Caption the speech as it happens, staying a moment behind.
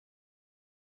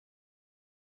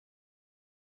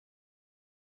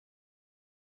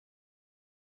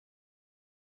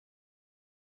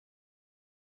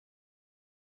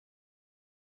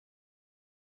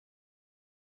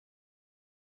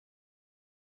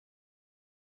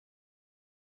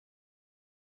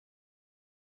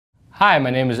Hi,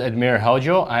 my name is Admir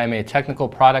Heljo. I am a technical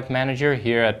product manager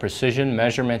here at Precision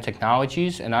Measurement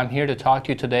Technologies, and I'm here to talk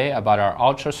to you today about our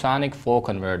ultrasonic flow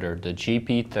converter, the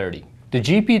GP30. The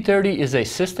GP30 is a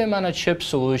system-on-a-chip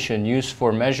solution used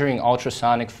for measuring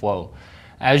ultrasonic flow.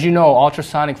 As you know,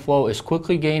 ultrasonic flow is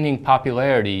quickly gaining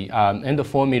popularity in the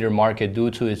flow meter market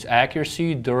due to its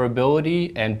accuracy,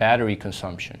 durability, and battery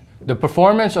consumption. The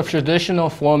performance of traditional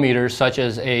flow meters, such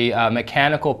as a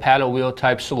mechanical paddle wheel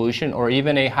type solution or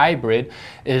even a hybrid,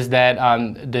 is that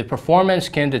the performance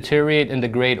can deteriorate and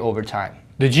degrade over time.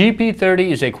 The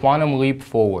GP30 is a quantum leap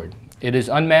forward. It is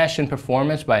unmatched in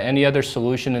performance by any other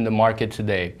solution in the market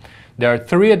today. There are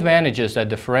three advantages that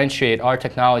differentiate our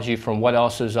technology from what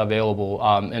else is available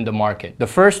in the market. The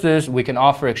first is we can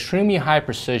offer extremely high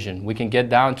precision. We can get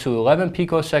down to 11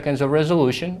 picoseconds of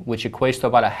resolution, which equates to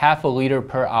about a half a liter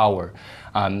per hour.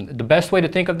 The best way to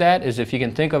think of that is if you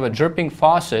can think of a dripping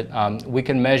faucet, we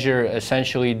can measure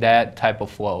essentially that type of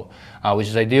flow, which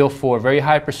is ideal for very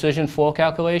high precision flow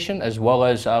calculation as well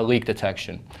as leak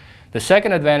detection. The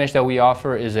second advantage that we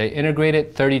offer is an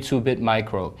integrated 32-bit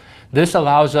micro. This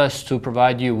allows us to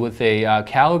provide you with a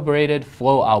calibrated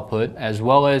flow output as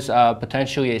well as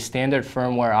potentially a standard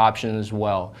firmware option as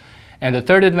well. And the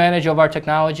third advantage of our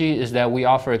technology is that we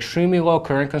offer extremely low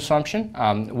current consumption.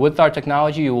 With our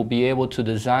technology, you will be able to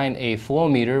design a flow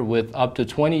meter with up to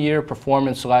 20-year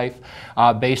performance life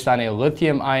based on a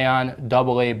lithium-ion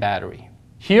AA battery.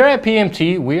 Here at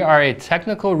PMT, we are a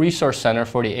technical resource center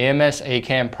for the AMS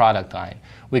ACAM product line.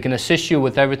 We can assist you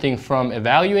with everything from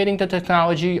evaluating the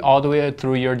technology all the way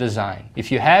through your design.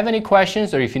 If you have any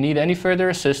questions or if you need any further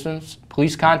assistance,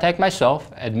 please contact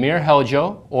myself, Admir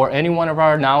Heljo, or any one of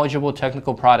our knowledgeable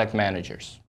technical product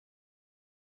managers.